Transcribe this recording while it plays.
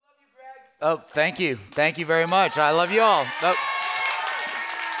Oh, thank you. Thank you very much. I love you all. Oh,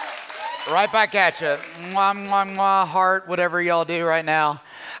 right back at you. Mwah, mwah, mwah, heart, whatever y'all do right now.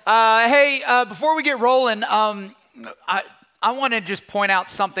 Before we get rolling, I want to just point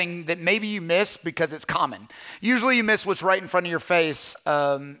out something that maybe you miss because it's common. Usually you miss what's right in front of your face,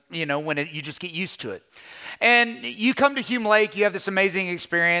 when you just get used to it. And you come to Hume Lake, you have this amazing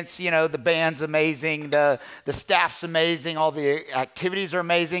experience. The band's amazing, the staff's amazing, all the activities are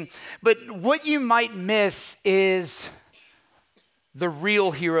amazing. But what you might miss is the real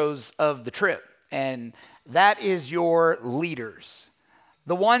heroes of the trip. And that is your leaders.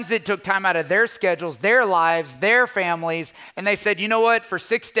 The ones that took time out of their schedules, their lives, their families, and they said, you know what, for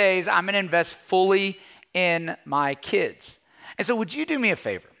 6 days, I'm going to invest fully in my kids. And so would you do me a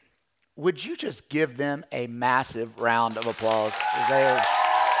favor? Would you just give them a massive round of applause?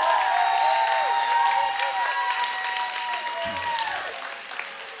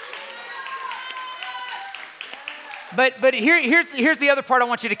 But here's the other part I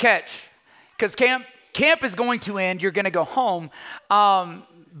want you to catch, because camp is going to end. You're going to go home,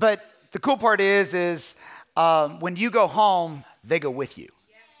 but the cool part is when you go home, they go with you.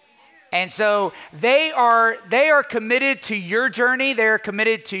 And so they are committed to your journey. They're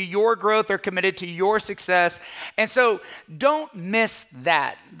committed to your growth. They're committed to your success. And so don't miss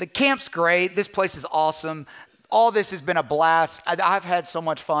that. The camp's great. This place is awesome. All this has been a blast. I've had so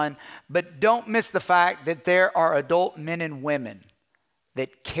much fun. But don't miss the fact that there are adult men and women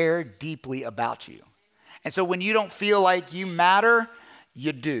that care deeply about you. And so when you don't feel like you matter,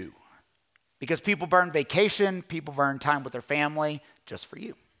 you do. Because people burn vacation, people burn time with their family just for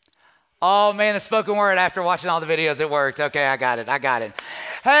you. Oh man, the spoken word after watching all the videos, it worked. Okay, I got it.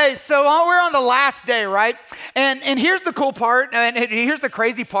 Hey, so we're on the last day, right? And here's the cool part, and here's the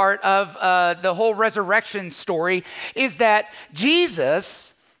crazy part of the whole resurrection story, is that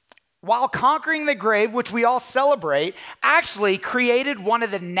Jesus, while conquering the grave, which we all celebrate, actually created one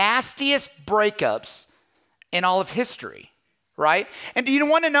of the nastiest breakups in all of history, right? And do you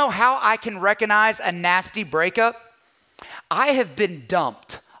want to know how I can recognize a nasty breakup? I have been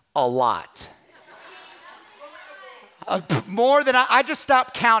dumped a lot. More than I just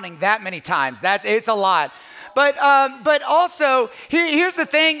stopped counting that many times. It's a lot. But also, here's the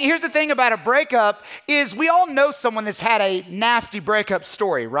thing about a breakup is we all know someone that's had a nasty breakup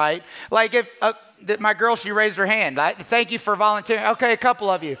story, right? Like if my girl, she raised her hand. Thank you for volunteering. Okay, a couple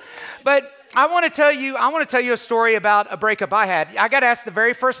of you. But I want to tell you a story about a breakup I had. I got asked the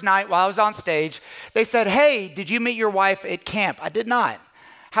very first night while I was on stage. They said, "Hey, did you meet your wife at camp?" I did not.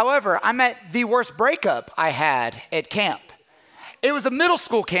 However, I met the worst breakup I had at camp. It was a middle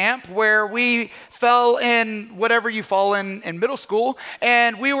school camp where we fell in whatever you fall in middle school.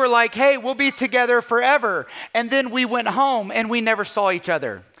 And we were like, hey, we'll be together forever. And then we went home and we never saw each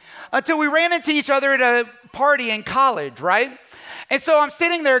other until we ran into each other at a party in college, right? And so I'm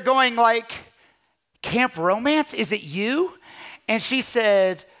sitting there going like, camp romance, is it you? And she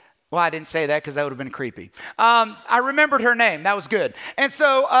said, well, I didn't say that because that would have been creepy. I remembered her name. That was good. And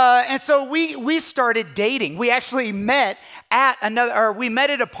so we started dating. We actually met at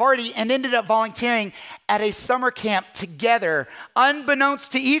a party and ended up volunteering at a summer camp together,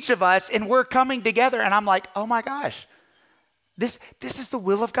 unbeknownst to each of us. And we're coming together. And I'm like, oh my gosh, this is the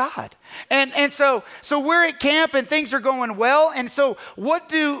will of God. And so we're at camp and things are going well. And so what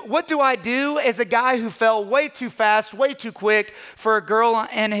do I do as a guy who fell way too fast, way too quick for a girl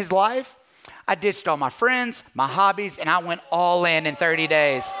in his life? I ditched all my friends, my hobbies, and I went all in 30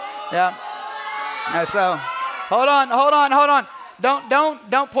 days. Yeah. So hold on.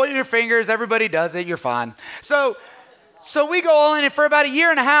 Don't point your fingers. Everybody does it. You're fine. So we go all in, and for about a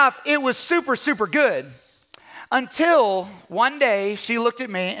year and a half, it was super, super good. Until one day she looked at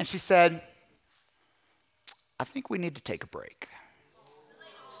me and she said, I think we need to take a break.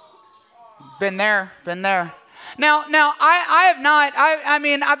 Been there. Now I have not,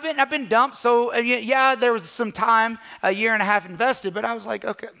 I've been dumped. So yeah, there was some time, a year and a half invested, but I was like,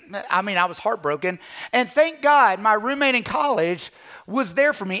 okay. I was heartbroken. And thank God my roommate in college was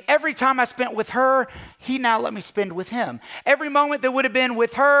there for me. Every time I spent with her, he now let me spend with him. Every moment that would have been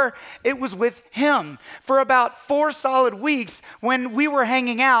with her, it was with him. For about 4 solid weeks, when we were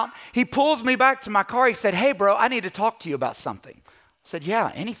hanging out, he pulls me back to my car. He said, hey bro, I need to talk to you about something. I said,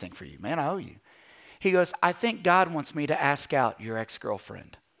 yeah, anything for you, man, I owe you. He goes, I think God wants me to ask out your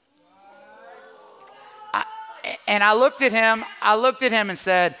ex-girlfriend. I looked at him and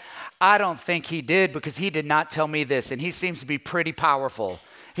said, I don't think he did, because he did not tell me this, and he seems to be pretty powerful.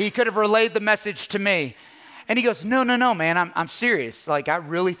 He could have relayed the message to me. And he goes, no, man, I'm serious. Like, I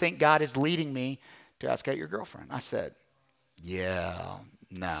really think God is leading me to ask out your girlfriend. I said, yeah,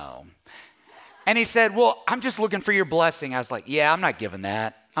 no. And he said, well, I'm just looking for your blessing. I was like, yeah, I'm not giving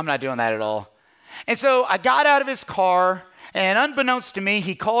that. I'm not doing that at all. And so I got out of his car, and unbeknownst to me,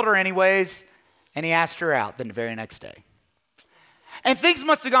 he called her anyways, and he asked her out the very next day. And things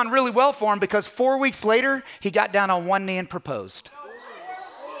must have gone really well for him, because 4 weeks later, he got down on one knee and proposed.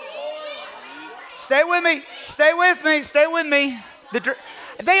 Stay with me. Stay with me. Stay with me.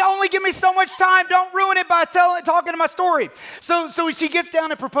 They only give me so much time. Don't ruin it by talking to my story. So she gets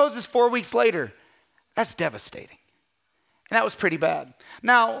down and proposes 4 weeks later. That's devastating. And that was pretty bad.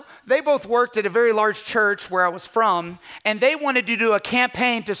 Now, they both worked at a very large church where I was from, and they wanted to do a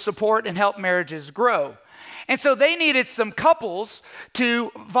campaign to support and help marriages grow. And so they needed some couples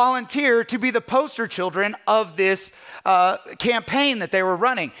to volunteer to be the poster children of this campaign that they were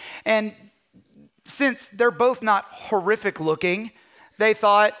running. And since they're both not horrific looking, they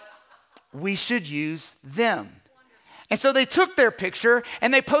thought we should use them. And so they took their picture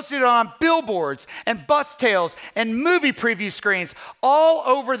and they posted it on billboards and bus tails and movie preview screens all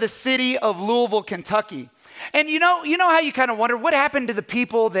over the city of Louisville, Kentucky. And you know how you kind of wonder what happened to the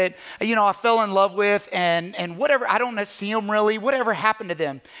people that, I fell in love with and whatever, I don't see them really, whatever happened to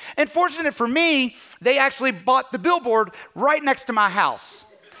them. And fortunate for me, they actually bought the billboard right next to my house.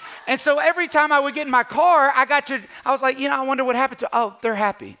 And so every time I would get in my car, I was like, I wonder what happened to, oh, they're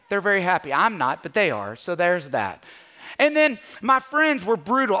happy. They're very happy. I'm not, but they are. So there's that. And then my friends were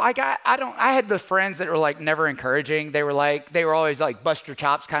brutal. I had the friends that were like never encouraging. They were always like bust your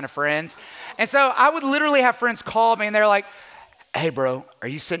chops kind of friends. And so I would literally have friends call me and they're like, hey bro, are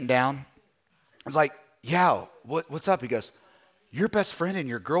you sitting down? I was like, yeah, what's up? He goes, your best friend and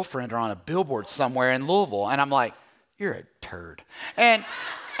your girlfriend are on a billboard somewhere in Louisville. And I'm like, you're a turd.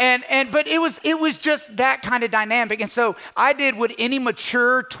 But it was just that kind of dynamic. And so I did what any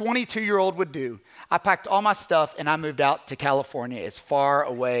mature 22-year-old would do. I packed all my stuff and I moved out to California as far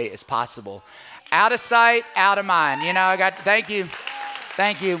away as possible. Out of sight, out of mind. Thank you.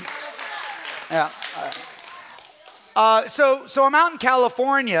 Yeah. So I'm out in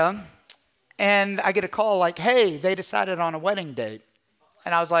California and I get a call like, hey, they decided on a wedding date.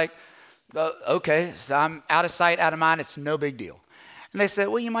 And I was like, okay, so I'm out of sight, out of mind. It's no big deal. And they said,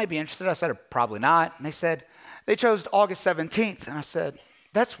 well, you might be interested. I said, probably not. And they said, they chose August 17th. And I said,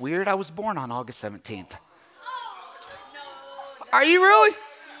 that's weird. I was born on August 17th. Are you really?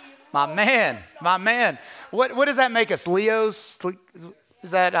 My man. What does that make us? Leos?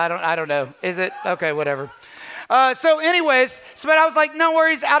 Is that, I don't know. Is it? Okay, whatever. So anyways, but I was like, no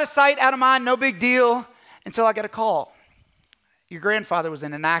worries, out of sight, out of mind, no big deal. Until I got a call. Your grandfather was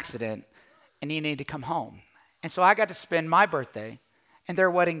in an accident and you need to come home. And so I got to spend my birthday and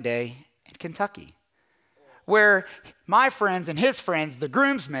their wedding day in Kentucky, where my friends and his friends, the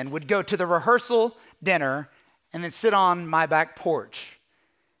groomsmen, would go to the rehearsal dinner and then sit on my back porch.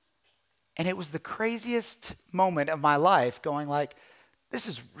 And it was the craziest moment of my life, going like, this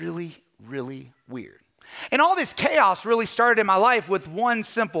is really, really weird. And all this chaos really started in my life with one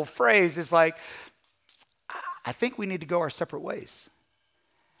simple phrase. It's like, I think we need to go our separate ways.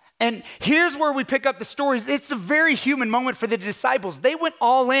 And here's where we pick up the stories. It's a very human moment for the disciples. They went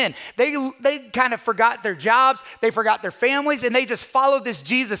all in. They kind of forgot their jobs. They forgot their families. And they just followed this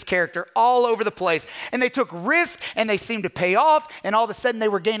Jesus character all over the place. And they took risks and they seemed to pay off. And all of a sudden they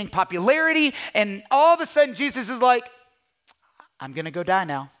were gaining popularity. And all of a sudden Jesus is like, I'm going to go die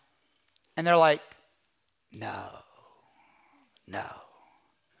now. And they're like, no.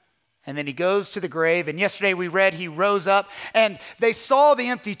 And then he goes to the grave, and yesterday we read he rose up, and they saw the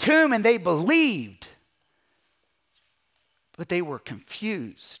empty tomb, and they believed. But they were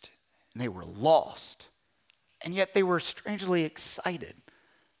confused, and they were lost, and yet they were strangely excited.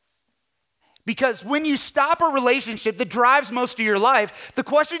 Because when you stop a relationship that drives most of your life, the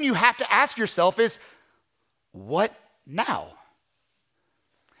question you have to ask yourself is, what now?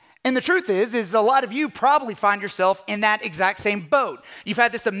 And the truth is a lot of you probably find yourself in that exact same boat. You've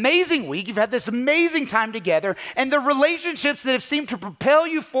had this amazing week, you've had this amazing time together, and the relationships that have seemed to propel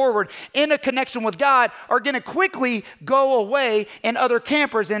you forward in a connection with God are going to quickly go away in other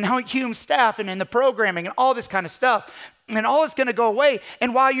campers and Hume staff and in the programming and all this kind of stuff. And all is going to go away.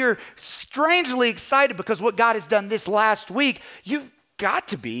 And while you're strangely excited because what God has done this last week, you've got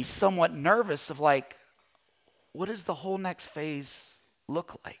to be somewhat nervous of like, what does the whole next phase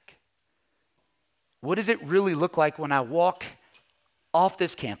look like? What does it really look like when I walk off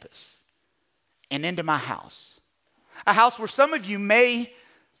this campus and into my house? A house where some of you may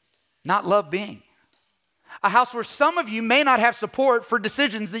not love being. A house where some of you may not have support for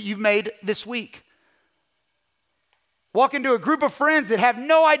decisions that you've made this week. Walk into a group of friends that have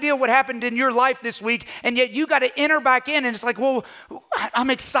no idea what happened in your life this week, and yet you got to enter back in, and it's like, well,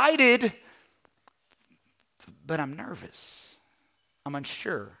 I'm excited, but I'm nervous. I'm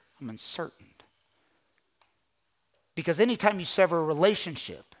unsure. I'm uncertain. Because anytime you sever a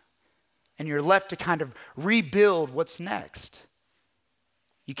relationship and you're left to kind of rebuild what's next,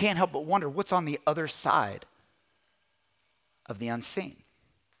 you can't help but wonder what's on the other side of the unseen.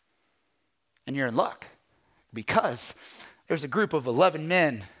 And you're in luck because there's a group of 11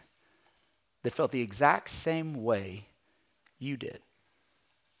 men that felt the exact same way you did.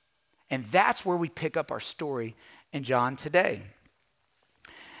 And that's where we pick up our story in John today.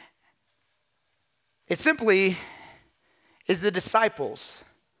 It simply is the disciples.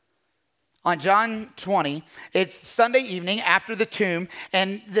 On John 20, it's Sunday evening after the tomb,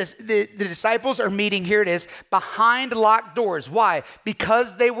 and the disciples are meeting, here it is, behind locked doors. Why?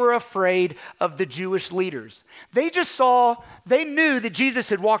 Because they were afraid of the Jewish leaders. They knew that Jesus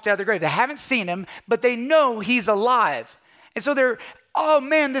had walked out of the grave. They haven't seen him, but they know he's alive. And so they're, oh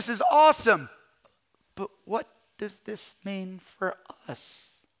man, this is awesome. But what does this mean for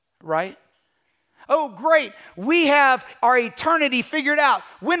us, right? Oh, great. We have our eternity figured out.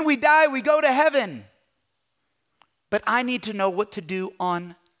 When we die, we go to heaven. But I need to know what to do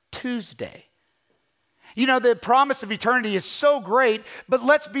on Tuesday. You know, the promise of eternity is so great, but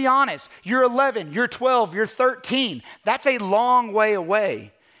let's be honest. You're 11, you're 12, you're 13. That's a long way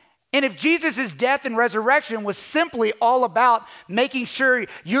away. And if Jesus' death and resurrection was simply all about making sure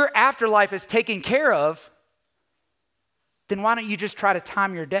your afterlife is taken care of, then why don't you just try to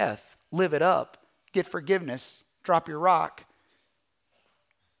time your death, live it up, get forgiveness, drop your rock,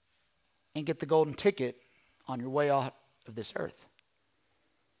 and get the golden ticket on your way out of this earth?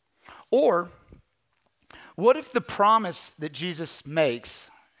 Or what if the promise that Jesus makes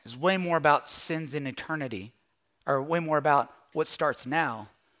is way more about sins in eternity, or way more about what starts now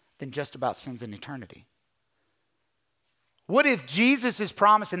than just about sins in eternity? What if Jesus'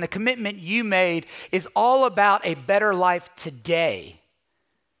 promise and the commitment you made is all about a better life today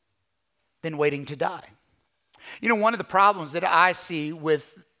than waiting to die? You know, one of the problems that I see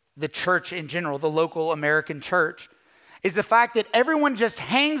with the church in general, the local American church, is the fact that everyone just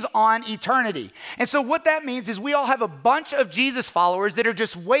hangs on eternity. And so what that means is we all have a bunch of Jesus followers that are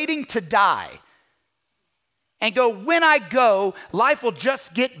just waiting to die and go, when I go, life will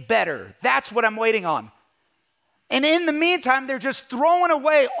just get better. That's what I'm waiting on. And in the meantime, they're just throwing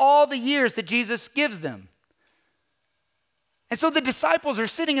away all the years that Jesus gives them. And so the disciples are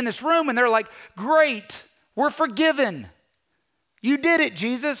sitting in this room and they're like, great, we're forgiven. You did it,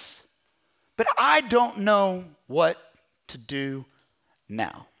 Jesus. But I don't know what to do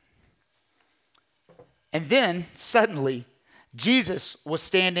now. And then suddenly, Jesus was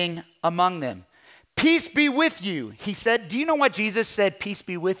standing among them. Peace be with you, he said. Do you know why Jesus said, peace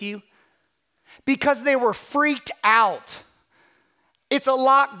be with you? Because they were freaked out. It's a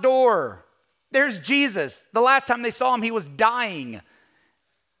locked door. There's Jesus. The last time they saw him, he was dying.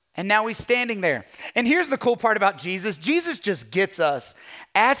 And now he's standing there. And here's the cool part about Jesus. Jesus just gets us.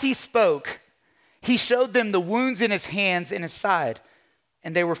 As he spoke, he showed them the wounds in his hands and his side.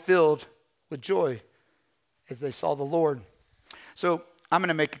 And they were filled with joy as they saw the Lord. So I'm going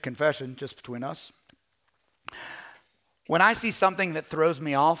to make a confession just between us. When I see something that throws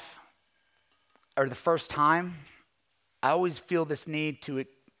me off, or the first time, I always feel this need to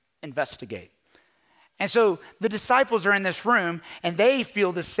investigate. And so the disciples are in this room and they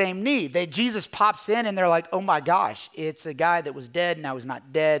feel the same need. Jesus pops in and they're like, oh my gosh, it's a guy that was dead, now he's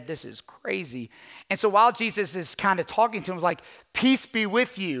not dead. This is crazy. And so while Jesus is kind of talking to him, he's like, peace be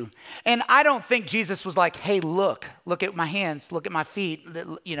with you. And I don't think Jesus was like, hey, look at my hands, look at my feet.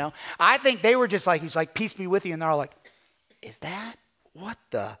 You know, I think they were just like, he's like, peace be with you. And they're all like, is that? What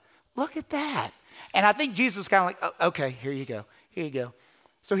the? Look at that. And I think Jesus was kind of like, oh, okay, here you go.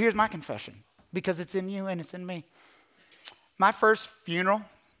 So here's my confession, because it's in you and it's in me. My first funeral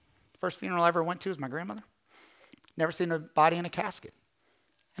I ever went to was my grandmother. Never seen a body in a casket.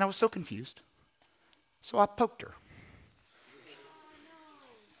 And I was so confused. So I poked her.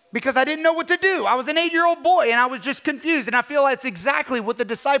 Because I didn't know what to do. I was an 8-year-old boy and I was just confused. And I feel that's exactly what the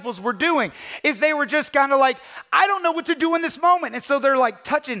disciples were doing, is they were just kind of like, I don't know what to do in this moment. And so they're like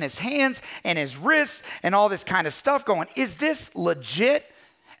touching his hands and his wrists and all this kind of stuff going, is this legit?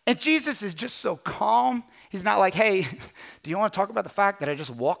 And Jesus is just so calm. He's not like, hey, do you want to talk about the fact that I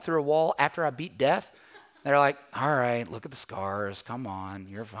just walked through a wall after I beat death? They're like, all right, look at the scars. Come on,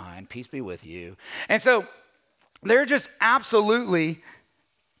 you're fine. Peace be with you. And so they're just absolutely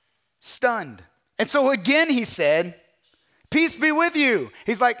stunned. And so again, he said, peace be with you.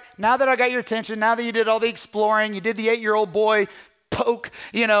 He's like, now that I got your attention, now that you did all the exploring, you did the 8-year-old boy poke,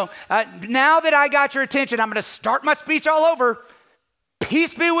 now that I got your attention, I'm going to start my speech all over.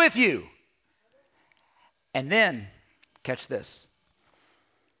 Peace be with you. And then, catch this.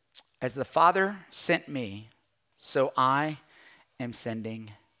 As the Father sent me, so I am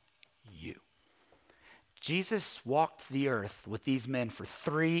sending you. Jesus walked the earth with these men for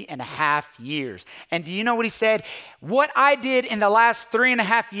 3.5 years. And do you know what he said? What I did in the last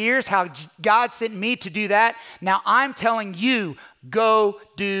 3.5 years, how God sent me to do that, now I'm telling you, go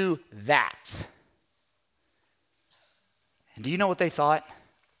do that. And do you know what they thought?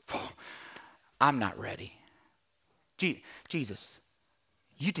 I'm not ready. Jesus,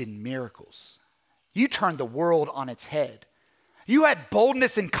 you did miracles. You turned the world on its head. You had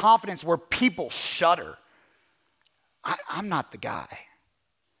boldness and confidence where people shudder. I'm not the guy.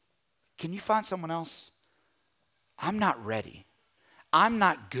 Can you find someone else? I'm not ready. I'm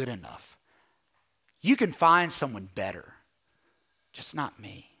not good enough. You can find someone better, just not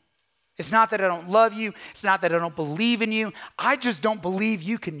me. It's not that I don't love you. It's not that I don't believe in you. I just don't believe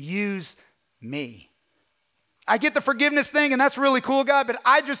you can use me. I get the forgiveness thing, and that's really cool, God, but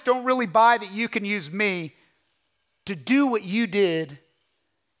I just don't really buy that you can use me to do what you did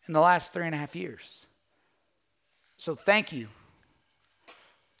in the last 3.5 years. So thank you.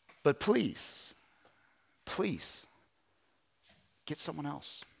 But please, get someone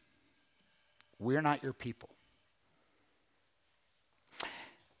else. We're not your people.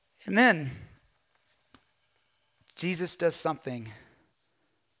 And then Jesus does something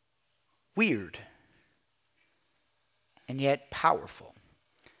weird and yet powerful.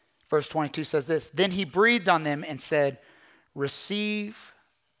 Verse 22 says this, then he breathed on them and said, receive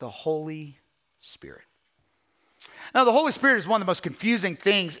the Holy Spirit. Now, the Holy Spirit is one of the most confusing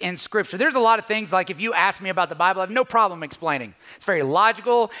things in Scripture. There's a lot of things, like if you ask me about the Bible, I have no problem explaining. It's very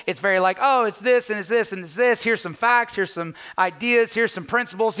logical. It's very like, oh, it's this, and it's this, and it's this. Here's some facts. Here's some ideas. Here's some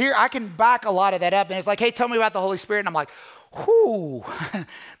principles. Here, I can back a lot of that up. And it's like, hey, tell me about the Holy Spirit. And I'm like, whoo,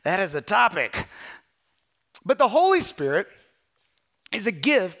 that is a topic. But the Holy Spirit is a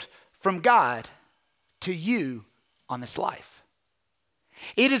gift from God to you on this life.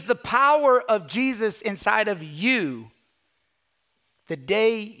 It is the power of Jesus inside of you the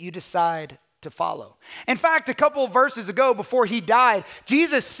day you decide to follow. In fact, a couple of verses ago before he died,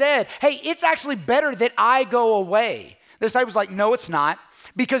 Jesus said, hey, it's actually better that I go away. The disciples were like, no, it's not.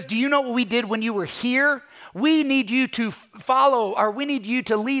 Because do you know what we did when you were here? We need you to follow, or we need you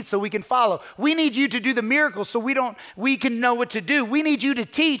to lead so we can follow. We need you to do the miracles so we can know what to do. We need you to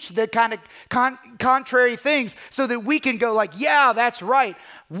teach the kind of contrary things so that we can go like, yeah, that's right.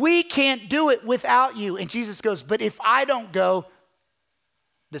 We can't do it without you. And Jesus goes, but if I don't go,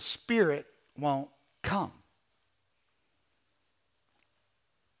 the Spirit won't come.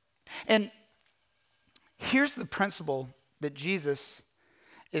 And here's the principle that Jesus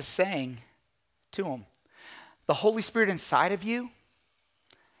is saying to him. The Holy Spirit inside of you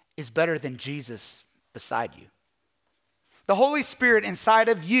is better than Jesus beside you. The Holy Spirit inside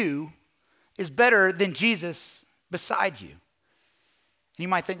of you is better than Jesus beside you. And you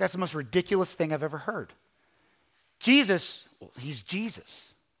might think that's the most ridiculous thing I've ever heard. Jesus, well, he's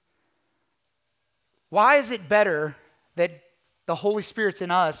Jesus. Why is it better that the Holy Spirit's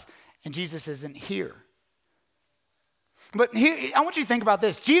in us and Jesus isn't here? But here, I want you to think about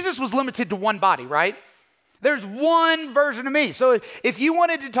this. Jesus was limited to one body, right? There's one version of me. So if you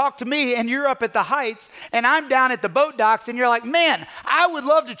wanted to talk to me and you're up at the Heights and I'm down at the boat docks and you're like, man, I would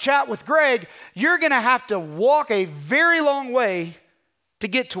love to chat with Greg, you're going to have to walk a very long way to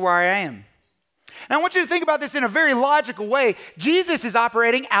get to where I am. And I want you to think about this in a very logical way. Jesus is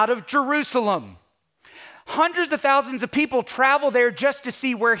operating out of Jerusalem. Hundreds of thousands of people travel there just to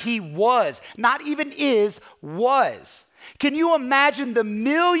see where he was. Not even is, was. Can you imagine the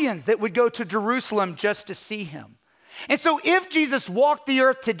millions that would go to Jerusalem just to see him? And so if Jesus walked the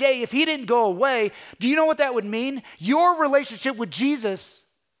earth today, if he didn't go away, do you know what that would mean? Your relationship with Jesus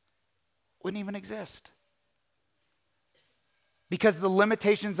wouldn't even exist. Because the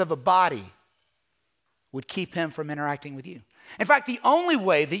limitations of a body would keep him from interacting with you. In fact, the only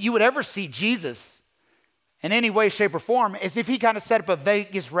way that you would ever see Jesus in any way, shape, or form is if he kind of set up a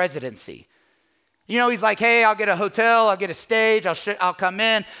Vegas residency. You know, he's like, hey, I'll get a hotel, I'll get a stage, I'll come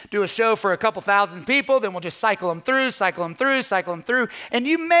in, do a show for a couple thousand people, then we'll just cycle them through. And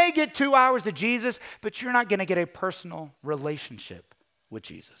you may get 2 hours of Jesus, but you're not going to get a personal relationship with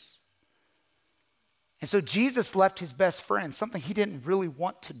Jesus. And so Jesus left his best friend, something he didn't really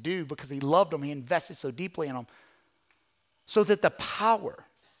want to do because he loved him, he invested so deeply in him, so that the power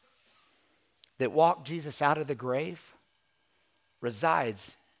that walked Jesus out of the grave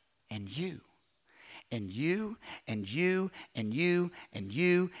resides in you. And you, and you, and you, and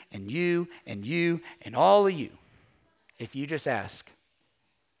you, and you, and you, and all of you, if you just ask,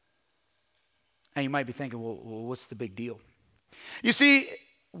 And you might be thinking, well, what's the big deal? You see,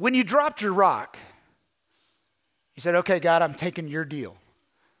 when you dropped your rock, you said, okay, God, I'm taking your deal.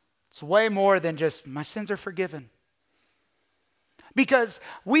 It's way more than just my sins are forgiven. Because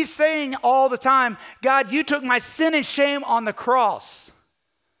we saying all the time, God, you took my sin and shame on the cross.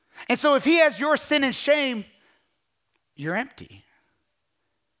 And so if he has your sin and shame, you're empty.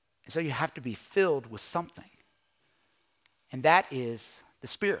 And so you have to be filled with something. And that is the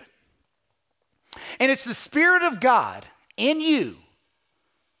Spirit. And it's the Spirit of God in you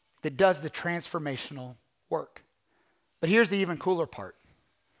that does the transformational work. But here's the even cooler part.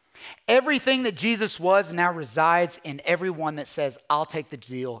 Everything that Jesus was now resides in everyone that says, I'll take the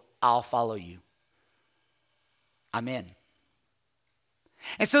deal, I'll follow you. I'm in.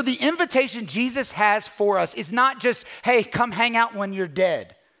 And so the invitation Jesus has for us is not just, hey, come hang out when you're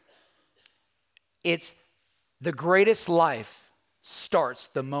dead. It's the greatest life starts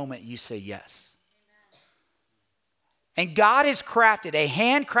the moment you say yes. And God has crafted a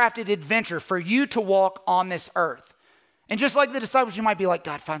handcrafted adventure for you to walk on this earth. And just like the disciples, you might be like,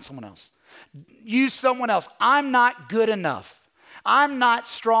 God, find someone else. Use someone else. I'm not good enough. I'm not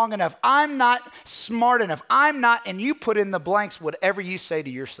strong enough. I'm not smart enough. I'm not, and you put in the blanks whatever you say to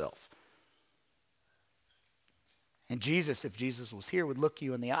yourself. And Jesus, if Jesus was here, would look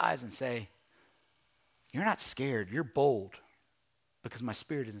you in the eyes and say, you're not scared. You're bold because my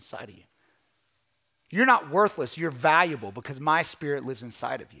Spirit is inside of you. You're not worthless. You're valuable because my Spirit lives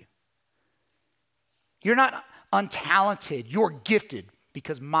inside of you. You're not untalented. You're gifted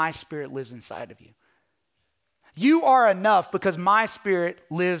because my Spirit lives inside of you. You are enough because my Spirit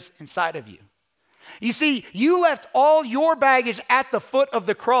lives inside of you. You see, you left all your baggage at the foot of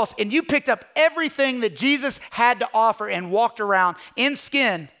the cross and you picked up everything that Jesus had to offer and walked around in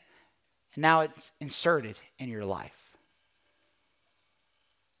skin, and now it's inserted in your life.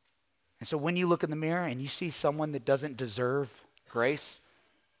 And so when you look in the mirror and you see someone that doesn't deserve grace,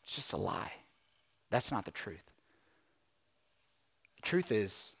 it's just a lie. That's not the truth. The truth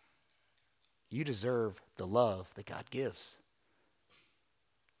is, you deserve the love that God gives.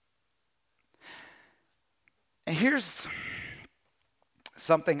 And here's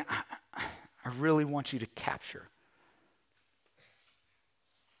something I really want you to capture.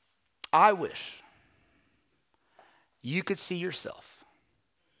 I wish you could see yourself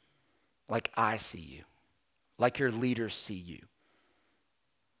like I see you, like your leaders see you,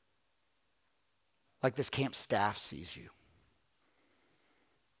 like this camp staff sees you.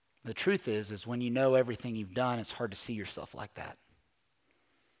 The truth is when you know everything you've done, it's hard to see yourself like that.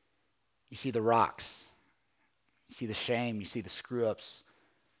 You see the rocks. You see the shame. You see the screw-ups.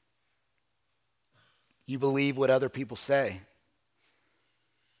 You believe what other people say.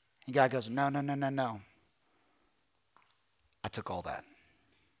 And God goes, no. I took all that.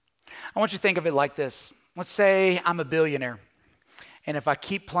 I want you to think of it like this. Let's say I'm a billionaire. And if I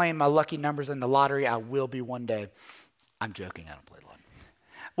keep playing my lucky numbers in the lottery, I will be one day. I'm joking. I don't play lottery.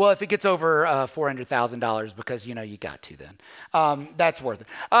 Well, if it gets over $400,000, because, you got to then. That's worth it.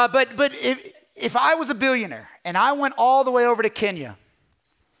 But if I was a billionaire and I went all the way over to Kenya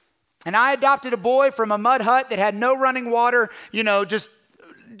and I adopted a boy from a mud hut that had no running water, just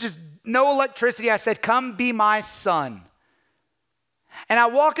no electricity, I said, come be my son. And I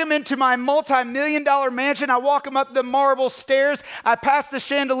walk him into my multi-million-dollar mansion. I walk him up the marble stairs. I pass the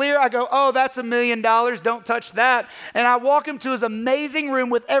chandelier. I go, oh, that's $1 million. Don't touch that. And I walk him to his amazing room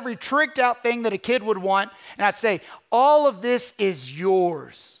with every tricked out thing that a kid would want. And I say, all of this is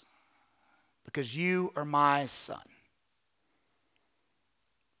yours because you are my son.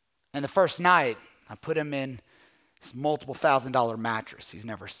 And the first night, I put him in his multiple $1,000 mattress. He's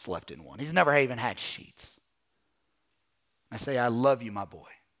never slept in one. He's never even had sheets. I say, I love you, my boy.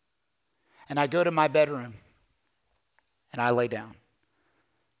 And I go to my bedroom and I lay down.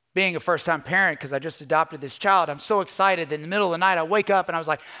 Being a first-time parent, because I just adopted this child, I'm so excited that in the middle of the night I wake up and I was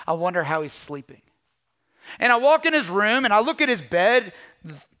like, I wonder how he's sleeping. And I walk in his room and I look at his bed,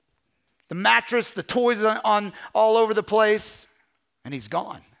 the mattress, the toys on all over the place, and he's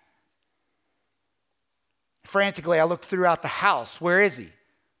gone. Frantically, I look throughout the house. Where is he?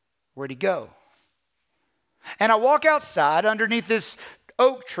 Where'd he go? And I walk outside underneath this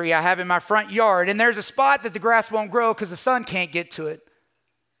oak tree I have in my front yard, and there's a spot that the grass won't grow because the sun can't get to it.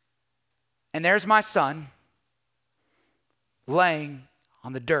 And there's my son laying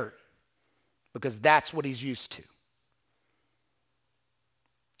on the dirt because that's what he's used to.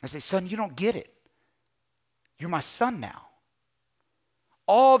 I say, son, you don't get it. You're my son now.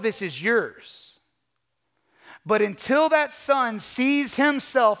 All this is yours. But until that son sees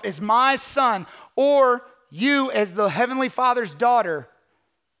himself as my son, or you as the Heavenly Father's daughter,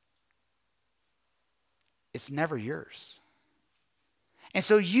 it's never yours. And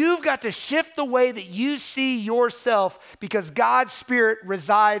so you've got to shift the way that you see yourself because God's Spirit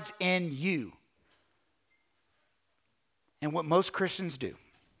resides in you. And what most Christians do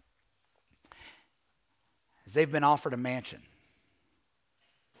is they've been offered a mansion,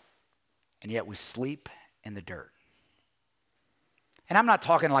 and yet we sleep in the dirt. And I'm not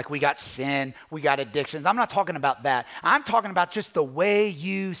talking like we got sin, we got addictions. I'm not talking about that. I'm talking about just the way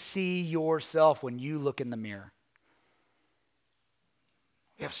you see yourself when you look in the mirror.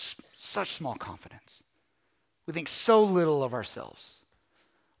 We have such small confidence. We think so little of ourselves.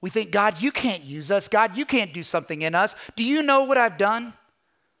 We think, God, you can't use us. God, you can't do something in us. Do you know what I've done?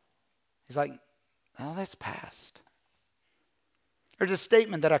 He's like, oh, that's past. There's a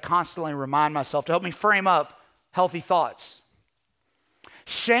statement that I constantly remind myself to help me frame up healthy thoughts.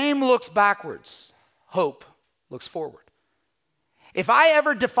 Shame looks backwards. Hope looks forward. If I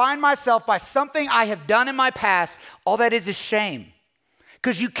ever define myself by something I have done in my past, all that is shame.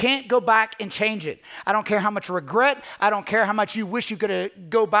 Because you can't go back and change it. I don't care how much regret. I don't care how much you wish you could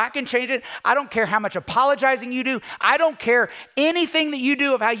go back and change it. I don't care how much apologizing you do. I don't care anything that you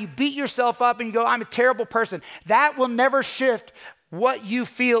do of how you beat yourself up and you go, I'm a terrible person. That will never shift what you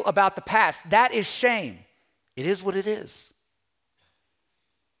feel about the past. That is shame. It is what it is.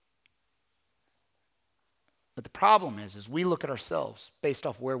 But the problem is we look at ourselves based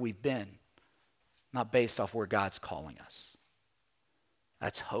off where we've been, not based off where God's calling us.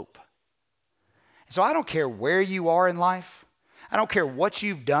 That's hope. So I don't care where you are in life. I don't care what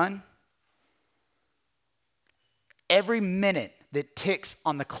you've done. Every minute that ticks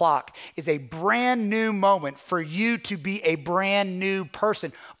on the clock is a brand new moment for you to be a brand new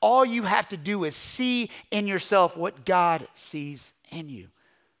person. All you have to do is see in yourself what God sees in you.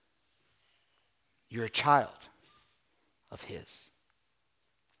 You're a child of His.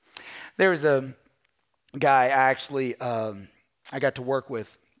 There was a guy I got to work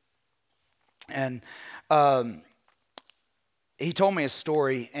with, and he told me a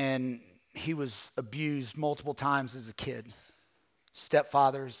story, and he was abused multiple times as a kid.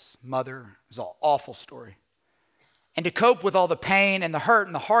 Stepfathers, mother, it was an awful story. And to cope with all the pain and the hurt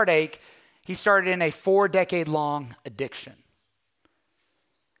and the heartache, he started in a 4-decade-long addiction.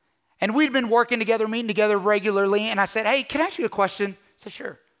 And we'd been working together, meeting together regularly, and I said, hey, can I ask you a question? He said,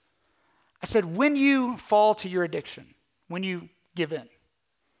 sure. I said, when you fall to your addiction, when you give in,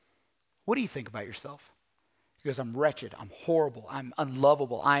 what do you think about yourself? He goes, I'm wretched, I'm horrible, I'm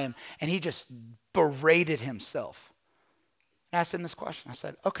unlovable, and he just berated himself. And I asked him this question. I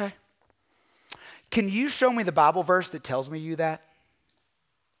said, okay, can you show me the Bible verse that tells me you that?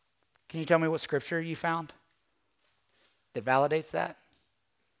 Can you tell me what scripture you found that validates that?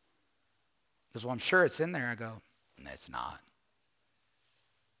 He goes, well, I'm sure it's in there. I go, no, it's not.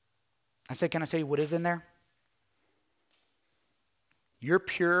 I said, can I tell you what is in there? You're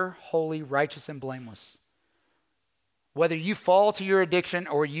pure, holy, righteous, and blameless. Whether you fall to your addiction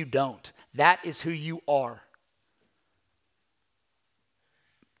or you don't, that is who you are.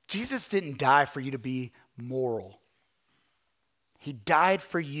 Jesus didn't die for you to be moral. He died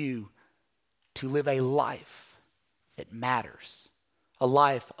for you to live a life that matters, a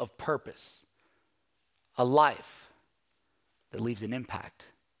life of purpose, a life that leaves an impact.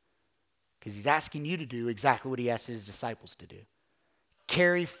 Because he's asking you to do exactly what he asked his disciples to do.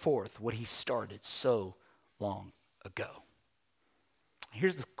 Carry forth what he started so long ago.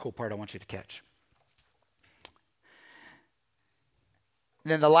 Here's the cool part I want you to catch.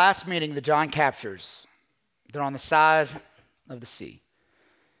 And then the last meeting that John captures, they're on the side of the sea.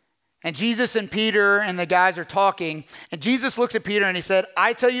 And Jesus and Peter and the guys are talking, and Jesus looks at Peter and he said,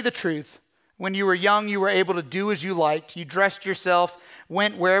 I tell you the truth, when you were young, you were able to do as you liked. You dressed yourself,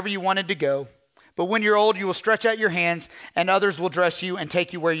 went wherever you wanted to go. But when you're old, you will stretch out your hands, and others will dress you and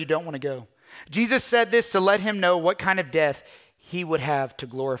take you where you don't want to go. Jesus said this to let him know what kind of death he would have to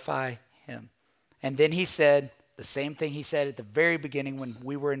glorify him. And then he said the same thing he said at the very beginning when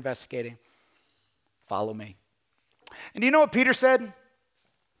we were investigating. Follow me. And do you know what Peter said?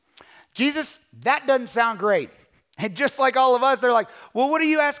 Jesus, that doesn't sound great. And just like all of us, they're like, well, what are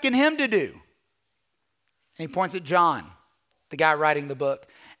you asking him to do? And he points at John, the guy writing the book.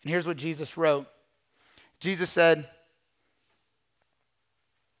 And here's what Jesus wrote. Jesus said,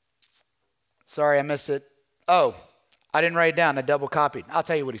 sorry, I missed it. Oh, I didn't write it down. I double copied. I'll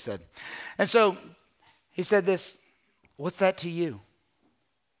tell you what he said. And so he said this, what's that to you?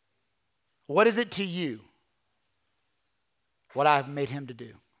 What is it to you? What I have made him to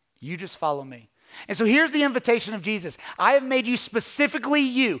do. You just follow me. And so here's the invitation of Jesus. I have made you specifically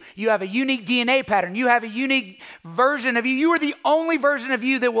you. You have a unique DNA pattern. You have a unique version of you. You are the only version of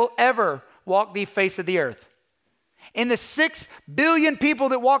you that will ever walk the face of the earth. In the 6 billion people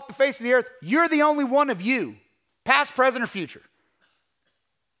that walk the face of the earth, you're the only one of you, past, present, or future.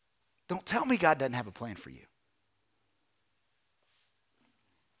 Don't tell me God doesn't have a plan for you.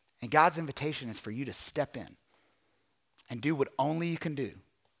 And God's invitation is for you to step in and do what only you can do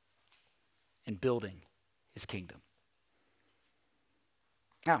in building his kingdom.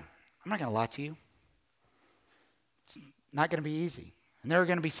 Now, I'm not going to lie to you. It's not going to be easy. And there are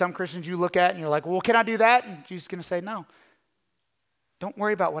going to be some Christians you look at and you're like, well, can I do that? And Jesus is going to say, no. Don't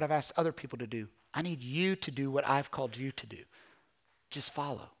worry about what I've asked other people to do. I need you to do what I've called you to do. Just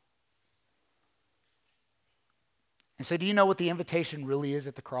follow. And so do you know what the invitation really is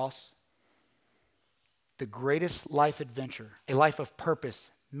at the cross? The greatest life adventure, a life of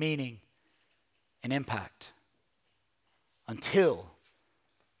purpose, meaning, and impact until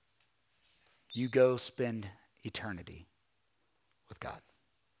you go spend eternity with God.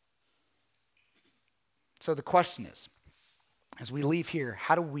 So the question is, as we leave here,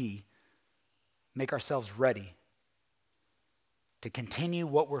 how do we make ourselves ready to continue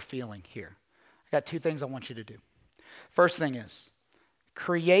what we're feeling here? I got 2 things I want you to do. First thing is,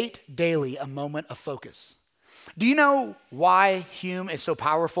 create daily a moment of focus. Do you know why Hume is so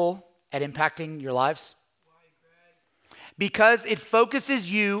powerful at impacting your lives? Because it focuses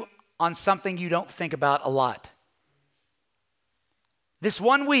you on something you don't think about a lot. This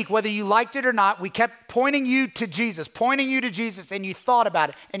one week, whether you liked it or not, we kept pointing you to Jesus, and you thought about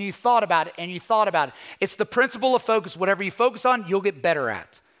it, and you thought about it, and you thought about it. It's the principle of focus. Whatever you focus on, you'll get better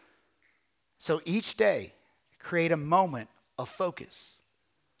at. So each day, create a moment of focus.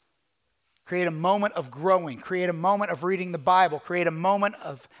 Create a moment of growing. Create a moment of reading the Bible. Create a moment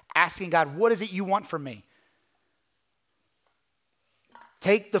of asking God, what is it you want from me?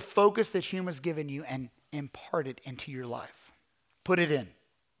 Take the focus that Hume has given you and impart it into your life. Put it in.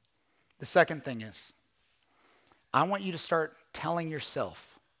 The second thing is, I want you to start telling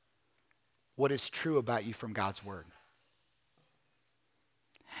yourself what is true about you from God's word.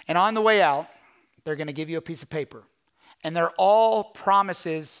 And on the way out, they're going to give you a piece of paper. And they're all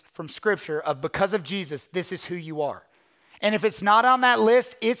promises from Scripture of because of Jesus, this is who you are. And if it's not on that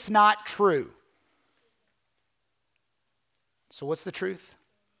list, it's not true. So what's the truth?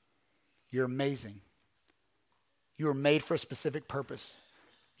 You're amazing. You were made for a specific purpose.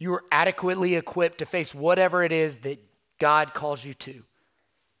 You are adequately equipped to face whatever it is that God calls you to.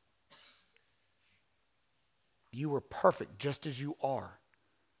 You were perfect just as you are.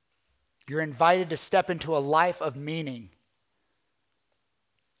 You're invited to step into a life of meaning.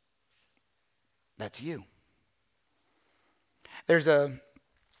 That's you. There's a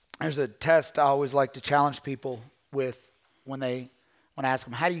test I always like to challenge people with when I ask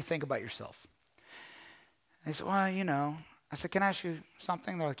them, how do you think about yourself? They say, well, I said, can I ask you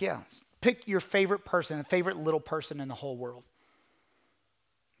something? They're like, yeah. Pick your favorite person, the favorite little person in the whole world.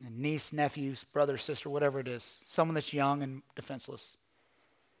 A niece, nephew, brother, sister, whatever it is. Someone that's young and defenseless.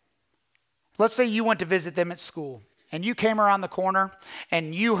 Let's say you went to visit them at school and you came around the corner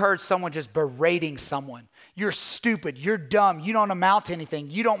and you heard someone just berating someone. You're stupid. You're dumb. You don't amount to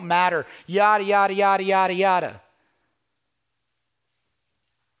anything. You don't matter. Yada, yada, yada, yada, yada.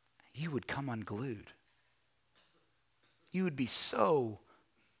 You would come unglued. You would be so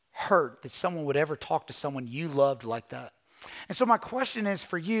hurt that someone would ever talk to someone you loved like that. And so my question is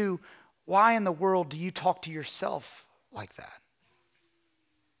for you, why in the world do you talk to yourself like that?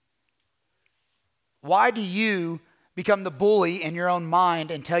 Why do you become the bully in your own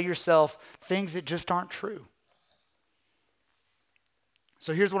mind and tell yourself things that just aren't true?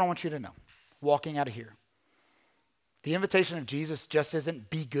 So here's what I want you to know, walking out of here. The invitation of Jesus just isn't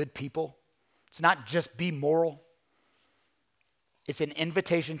be good people. It's not just be moral. It's an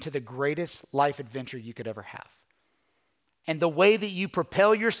invitation to the greatest life adventure you could ever have. And the way that you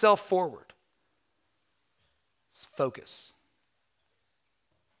propel yourself forward is focus.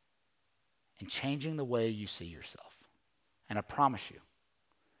 And changing the way you see yourself. And I promise you,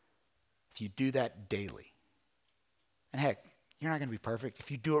 if you do that daily, and heck, you're not going to be perfect.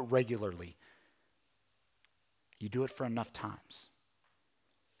 If you do it regularly, you do it for enough times,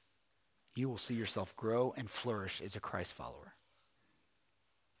 you will see yourself grow and flourish as a Christ follower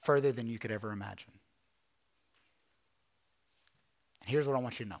further than you could ever imagine. And here's what I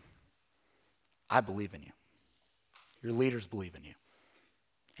want you to know. I believe in you. Your leaders believe in you.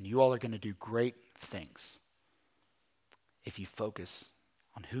 And you all are going to do great things if you focus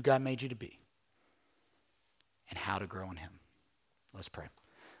on who God made you to be and how to grow in him. Let's pray.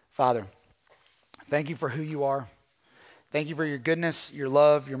 Father, thank you for who you are. Thank you for your goodness, your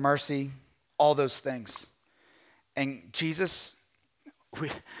love, your mercy, all those things. And Jesus,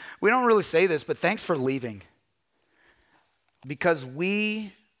 we don't really say this, but thanks for leaving. Because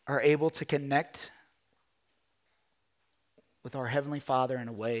we are able to connect with our Heavenly Father in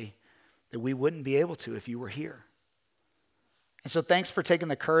a way that we wouldn't be able to if you were here. And so thanks for taking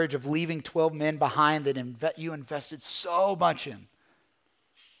the courage of leaving 12 men behind that you invested so much in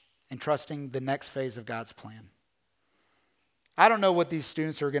and trusting the next phase of God's plan. I don't know what these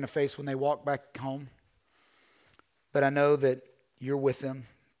students are going to face when they walk back home, but I know that you're with them,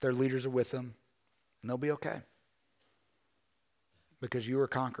 their leaders are with them, and they'll be okay because you are a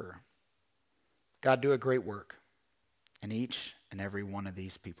conqueror. God, do a great work in each and every one of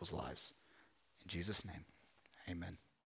these people's lives. In Jesus' name, amen.